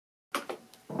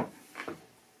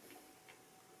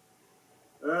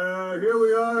Here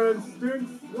we are in Stink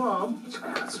Swamp.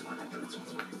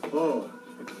 Oh,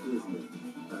 excuse me.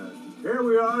 Here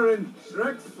we are in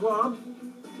Shrek Swamp.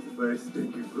 It's a very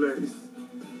stinky place.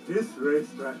 This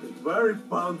racetrack is very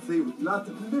bouncy with lots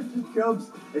of little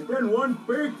jumps and then one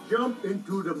big jump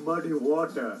into the muddy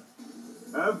water.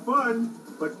 Have fun,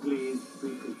 but please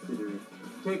be considerate.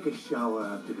 Take a shower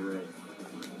after the race.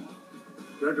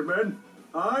 Gentlemen,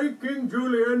 I, King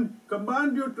Julian,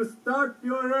 command you to start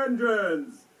your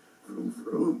engines. Vroom,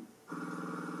 vroom.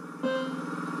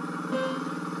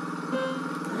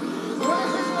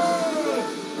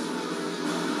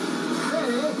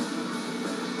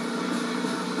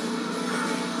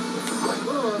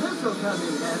 Oh, this'll come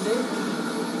in handy.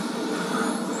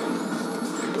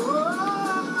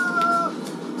 Whoa!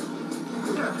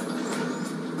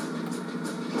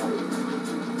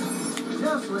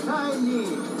 Just what I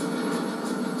need.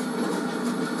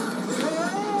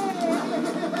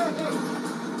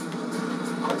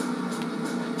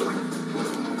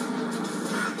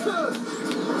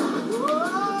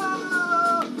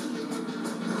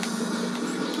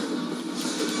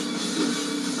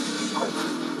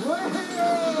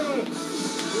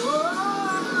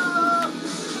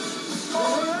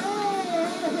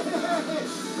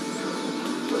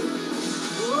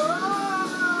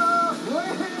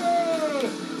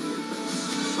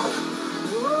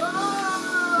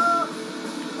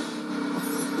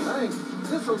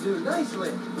 This'll do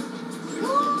nicely.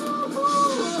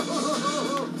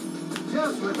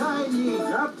 Just what I need.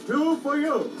 Lap 2 for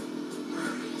you.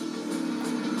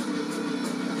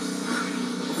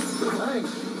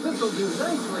 Thanks. This'll do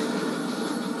nicely.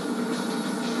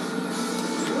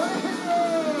 Way!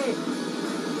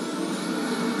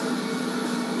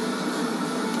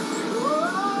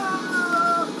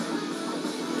 Whoa!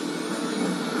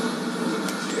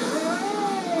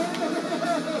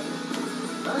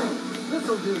 Thanks.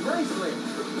 This'll do nicely.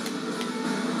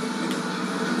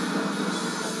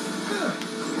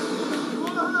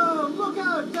 Whoa! Look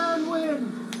out, downwind!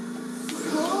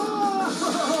 Whoa!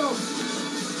 Whoa!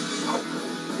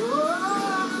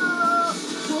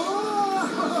 Whoa!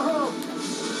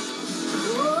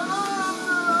 Whoa!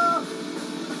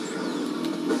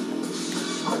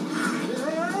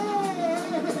 Hey!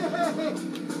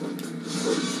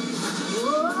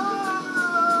 Whoa!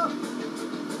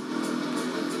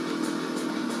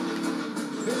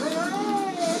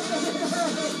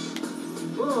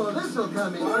 Oh, this'll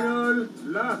come in. Final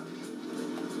lap.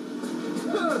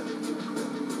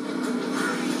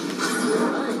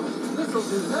 Thanks. This'll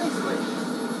do nicely.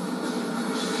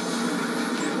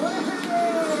 Way!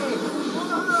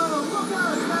 Whoa! Look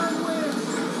out, downwind!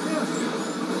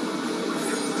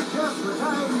 Just what I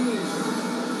need.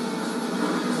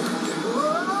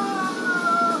 Whoa!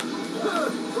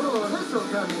 Oh, this'll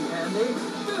come in handy.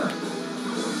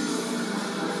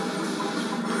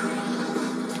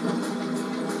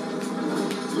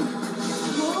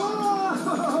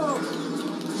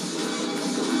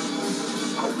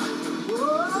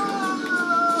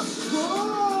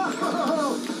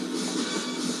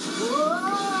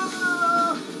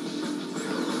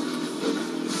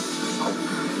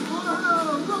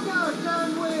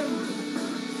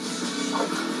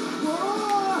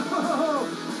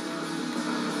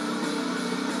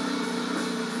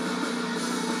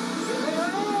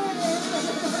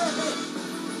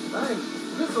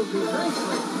 This'll do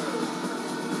nicely.